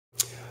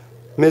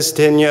Ms.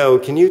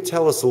 Tignot, can you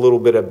tell us a little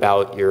bit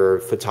about your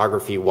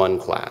Photography 1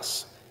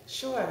 class?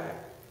 Sure.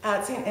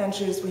 At St.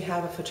 Andrews, we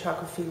have a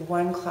Photography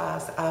 1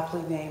 class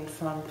aptly named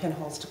From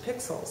Pinholes to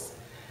Pixels.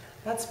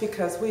 That's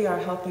because we are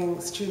helping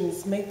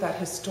students make that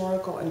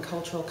historical and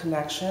cultural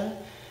connection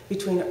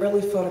between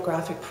early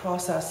photographic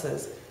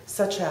processes,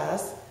 such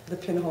as the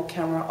pinhole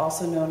camera,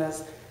 also known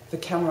as the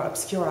camera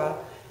obscura,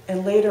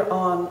 and later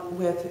on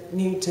with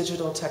new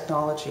digital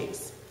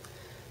technologies.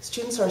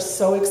 Students are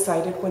so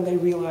excited when they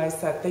realize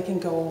that they can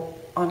go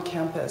on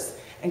campus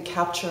and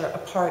capture a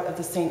part of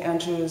the St.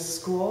 Andrews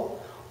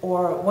School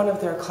or one of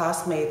their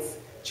classmates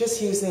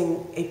just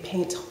using a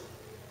paint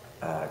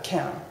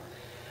cam.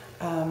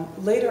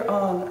 Later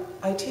on,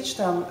 I teach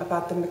them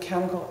about the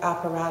mechanical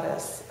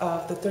apparatus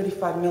of the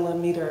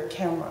 35mm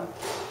camera.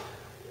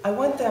 I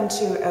want them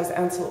to, as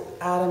Ansel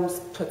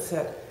Adams puts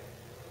it,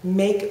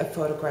 make a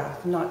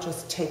photograph, not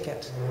just take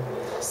it.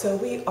 So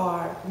we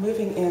are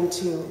moving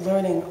into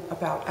learning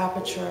about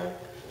aperture,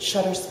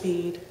 shutter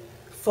speed,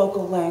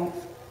 focal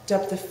length,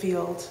 depth of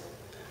field.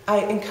 I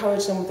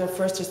encourage them with their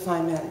first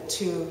assignment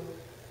to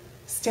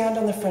stand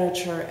on the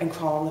furniture and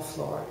crawl on the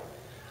floor.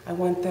 I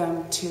want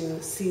them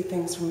to see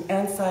things from an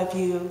ant's eye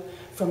view,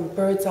 from a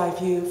bird's eye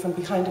view, from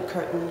behind a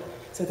curtain,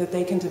 so that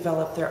they can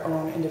develop their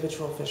own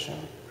individual vision.